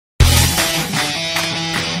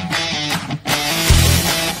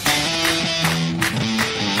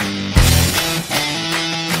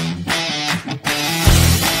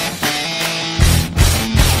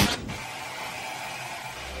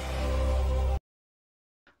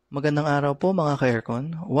Magandang araw po mga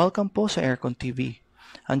ka-aircon. Welcome po sa Aircon TV.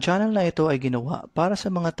 Ang channel na ito ay ginawa para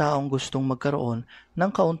sa mga taong gustong magkaroon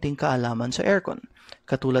ng kaunting kaalaman sa aircon,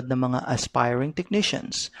 katulad ng mga aspiring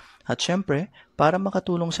technicians. At syempre, para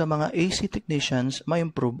makatulong sa mga AC technicians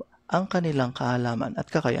ma-improve ang kanilang kaalaman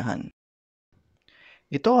at kakayahan.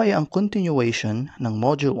 Ito ay ang continuation ng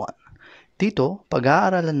Module 1. Dito,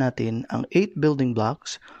 pag-aaralan natin ang 8 building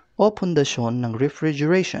blocks o pundasyon ng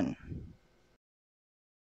refrigeration.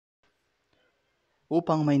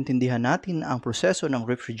 Upang maintindihan natin ang proseso ng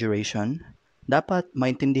refrigeration, dapat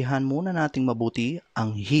maintindihan muna nating mabuti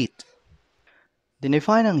ang heat.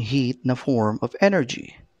 Dinefine ang heat na form of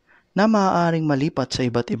energy na maaaring malipat sa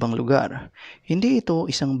iba't ibang lugar. Hindi ito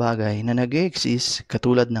isang bagay na nag-exist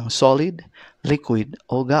katulad ng solid, liquid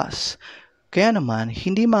o gas. Kaya naman,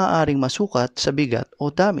 hindi maaaring masukat sa bigat o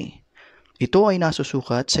dami. Ito ay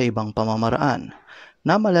nasusukat sa ibang pamamaraan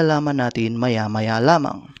na malalaman natin maya-maya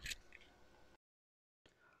lamang.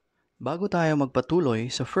 Bago tayo magpatuloy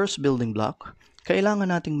sa first building block, kailangan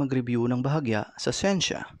nating mag-review ng bahagya sa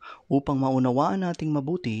sensya upang maunawaan nating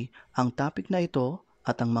mabuti ang topic na ito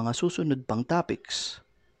at ang mga susunod pang topics.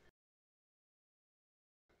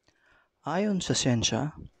 Ayon sa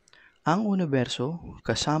sensya, ang universo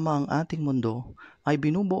kasama ang ating mundo ay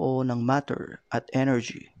binubuo ng matter at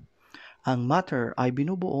energy. Ang matter ay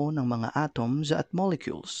binubuo ng mga atoms at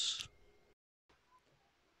molecules.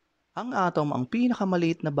 Ang atom ang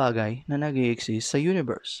pinakamaliit na bagay na nag-i-exist sa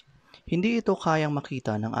universe. Hindi ito kayang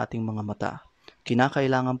makita ng ating mga mata.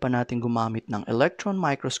 Kinakailangan pa natin gumamit ng electron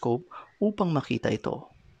microscope upang makita ito.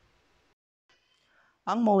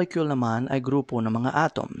 Ang molecule naman ay grupo ng mga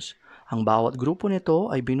atoms. Ang bawat grupo nito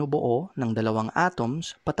ay binubuo ng 2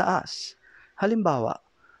 atoms pataas. Halimbawa,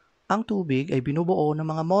 ang tubig ay binubuo ng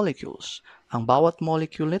mga molecules. Ang bawat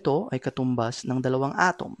molecule nito ay katumbas ng 2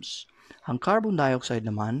 atoms. Ang carbon dioxide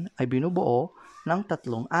naman ay binubuo ng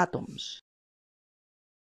 3 atoms.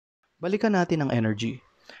 Balikan natin ang energy.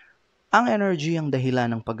 Ang energy ang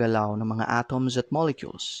dahilan ng paggalaw ng mga atoms at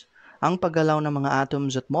molecules. Ang paggalaw ng mga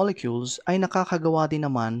atoms at molecules ay nakakagawa din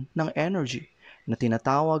naman ng energy na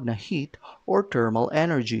tinatawag na heat or thermal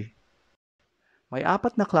energy. May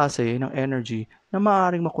 4 na klase ng energy na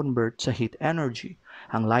maaaring makonvert sa heat energy.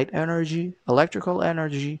 Ang light energy, electrical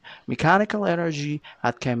energy, mechanical energy,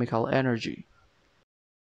 at chemical energy.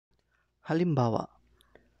 Halimbawa,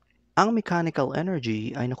 ang mechanical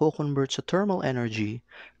energy ay nakokonvert sa thermal energy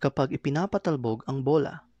kapag ipinapatalbog ang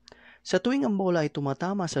bola. Sa tuwing ang bola ay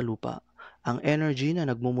tumatama sa lupa, ang energy na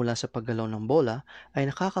nagmumula sa paggalaw ng bola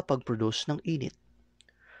ay nakakapag-produce ng init.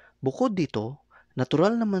 Bukod dito,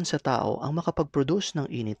 natural naman sa tao ang makapag-produce ng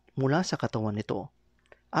init mula sa katawan nito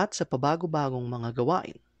at sa pabago-bagong mga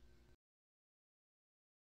gawain.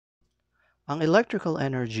 Ang electrical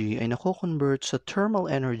energy ay nako-convert sa thermal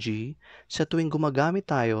energy sa tuwing gumagamit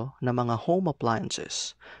tayo ng mga home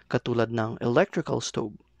appliances katulad ng electrical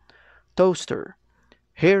stove, toaster,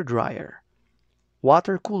 hair dryer,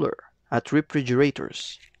 water cooler, at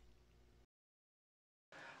refrigerators.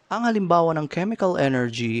 Ang halimbawa ng chemical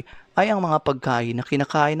energy ay ang mga pagkain na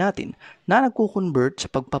kinakain natin na nagko-convert sa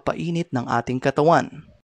pagpapainit ng ating katawan.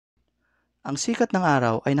 Ang sikat ng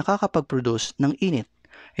araw ay nakakapag-produce ng init.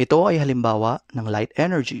 Ito ay halimbawa ng light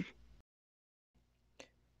energy.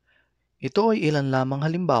 Ito ay ilan lamang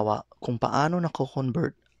halimbawa kung paano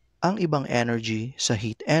nako-convert ang ibang energy sa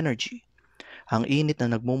heat energy. Ang init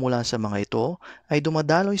na nagmumula sa mga ito ay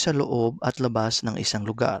dumadaloy sa loob at labas ng isang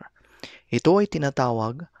lugar. Ito ay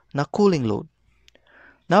tinatawag na cooling load,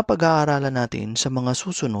 na pag-aaralan natin sa mga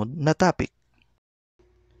susunod na topic.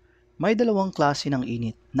 May 2 klase ng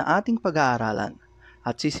init na ating pag-aaralan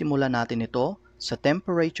at sisimulan natin ito sa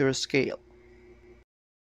temperature scale.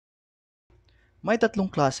 May 3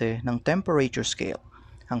 klase ng temperature scale,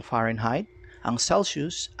 ang Fahrenheit, ang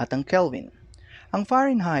Celsius at ang Kelvin. Ang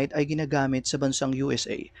Fahrenheit ay ginagamit sa bansang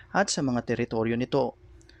USA at sa mga teritoryo nito.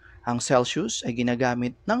 Ang Celsius ay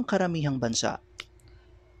ginagamit ng karamihang bansa.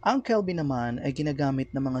 Ang Kelvin naman ay ginagamit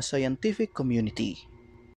ng mga scientific community.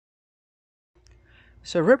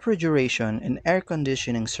 Sa refrigeration and air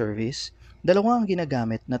conditioning service, 2 ang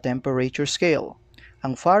ginagamit na temperature scale.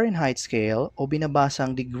 Ang Fahrenheit scale o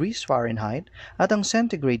binabasang degrees Fahrenheit at ang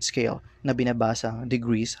centigrade scale na binabasang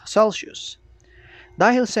degrees Celsius.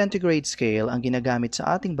 Dahil centigrade scale ang ginagamit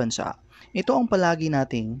sa ating bansa, ito ang palagi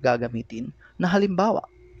nating gagamitin na halimbawa.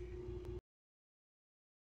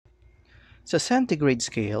 Sa centigrade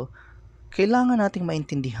scale, kailangan nating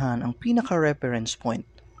maintindihan ang pinaka-reference point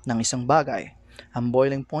ng isang bagay, ang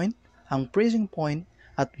boiling point, ang freezing point,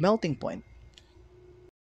 at melting point.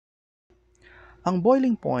 Ang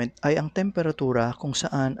boiling point ay ang temperatura kung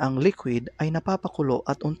saan ang liquid ay napapakulo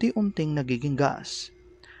at unti-unting nagiging gas.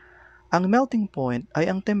 Ang melting point ay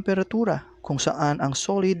ang temperatura kung saan ang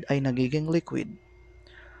solid ay nagiging liquid.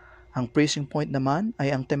 Ang freezing point naman ay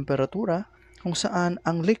ang temperatura kung saan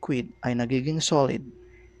ang liquid ay nagiging solid.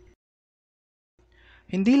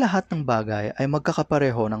 Hindi lahat ng bagay ay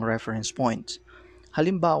magkakapareho ng reference points.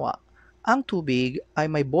 Halimbawa, ang tubig ay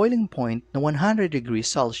may boiling point na 100 degrees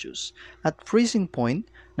Celsius at freezing point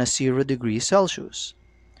na 0 degrees Celsius.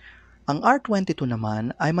 Ang R22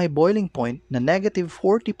 naman ay may boiling point na negative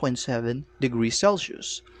 40.7 degrees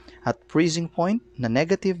Celsius at freezing point na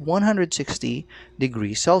negative 160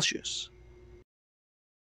 degrees Celsius.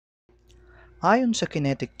 Ayon sa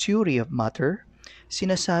kinetic theory of matter,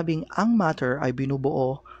 sinasabing ang matter ay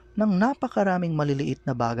binubuo ng napakaraming maliliit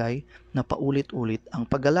na bagay na paulit-ulit ang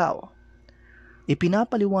paggalaw.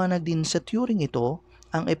 Ipinapaliwanag din sa theory ito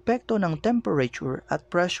ang epekto ng temperature at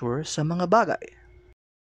pressure sa mga bagay.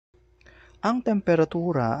 Ang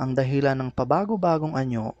temperatura ang dahilan ng pabago-bagong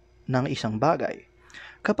anyo ng isang bagay.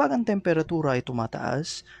 Kapag ang temperatura ay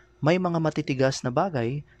tumataas, may mga matitigas na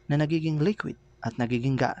bagay na nagiging liquid at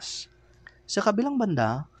nagiging gas. Sa kabilang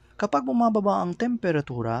banda, kapag bumababa ang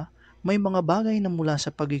temperatura, may mga bagay na mula sa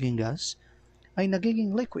pagiging gas ay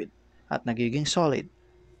nagiging liquid at nagiging solid.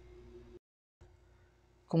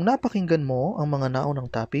 Kung napakinggan mo ang mga naunang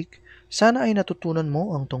topic, sana ay natutunan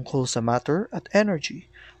mo ang tungkol sa matter at energy,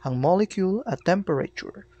 ang molecule at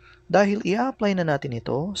temperature, dahil i-apply na natin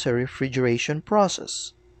ito sa refrigeration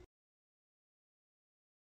process.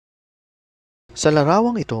 Sa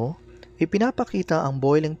larawang ito, ipinapakita ang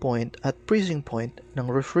boiling point at freezing point ng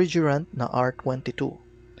refrigerant na R22.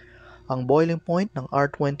 Ang boiling point ng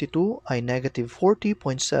R22 ay negative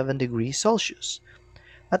 40.7 degrees Celsius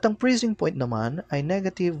at ang freezing point naman ay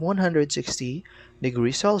negative 160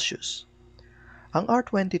 degrees Celsius. Ang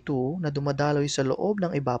R22 na dumadaloy sa loob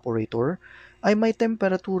ng evaporator ay may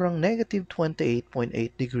temperaturang negative 28.8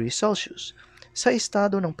 degrees Celsius sa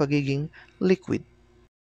estado ng pagiging liquid.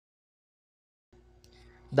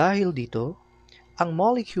 Dahil dito, ang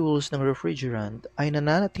molecules ng refrigerant ay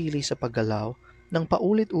nananatili sa paggalaw ng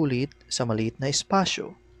paulit-ulit sa maliit na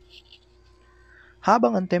espasyo.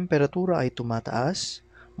 Habang ang temperatura ay tumataas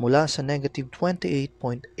mula sa negative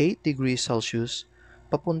 28.8 degrees Celsius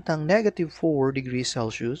papuntang negative 4 degrees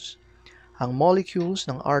Celsius, ang molecules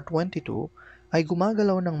ng R22 ay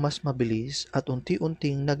gumagalaw ng mas mabilis at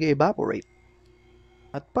unti-unting nag-evaporate.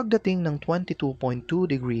 At pagdating ng 22.2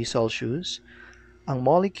 degrees Celsius, ang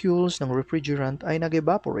molecules ng refrigerant ay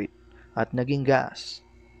nag-evaporate at naging gas.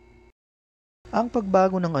 Ang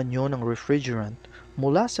pagbago ng anyo ng refrigerant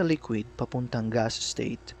mula sa liquid papuntang gas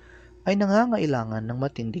state ay nangangailangan ng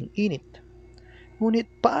matinding init.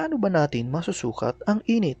 Ngunit paano ba natin masusukat ang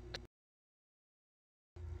init?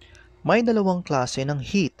 May dalawang klase ng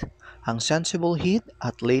heat, ang sensible heat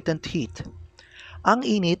at latent heat. Ang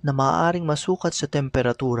init na maaaring masukat sa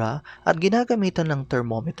temperatura at ginagamitan ng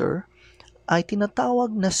thermometer ay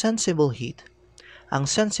tinatawag na sensible heat. Ang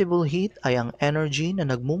sensible heat ay ang energy na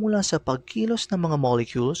nagmumula sa pagkilos ng mga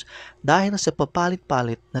molecules dahil sa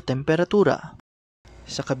papalit-palit na temperatura.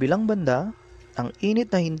 Sa kabilang banda, ang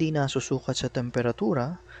init na hindi nasusukat sa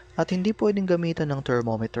temperatura at hindi pwedeng gamitan ng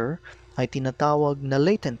thermometer ay tinatawag na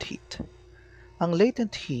latent heat. Ang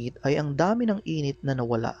latent heat ay ang dami ng init na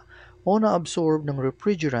nawala o na-absorb ng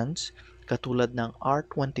refrigerants katulad ng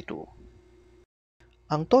R22.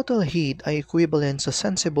 Ang total heat ay equivalent sa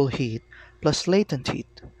sensible heat plus latent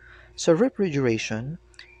heat. Sa refrigeration,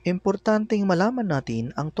 importanteng malaman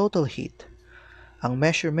natin ang total heat. Ang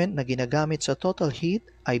measurement na ginagamit sa total heat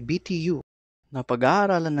ay BTU na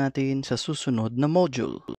pag-aaralan natin sa susunod na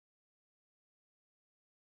module.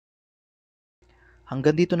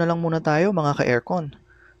 Hanggang dito na lang muna tayo mga ka-aircon.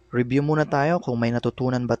 Review muna tayo kung may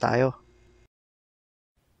natutunan ba tayo.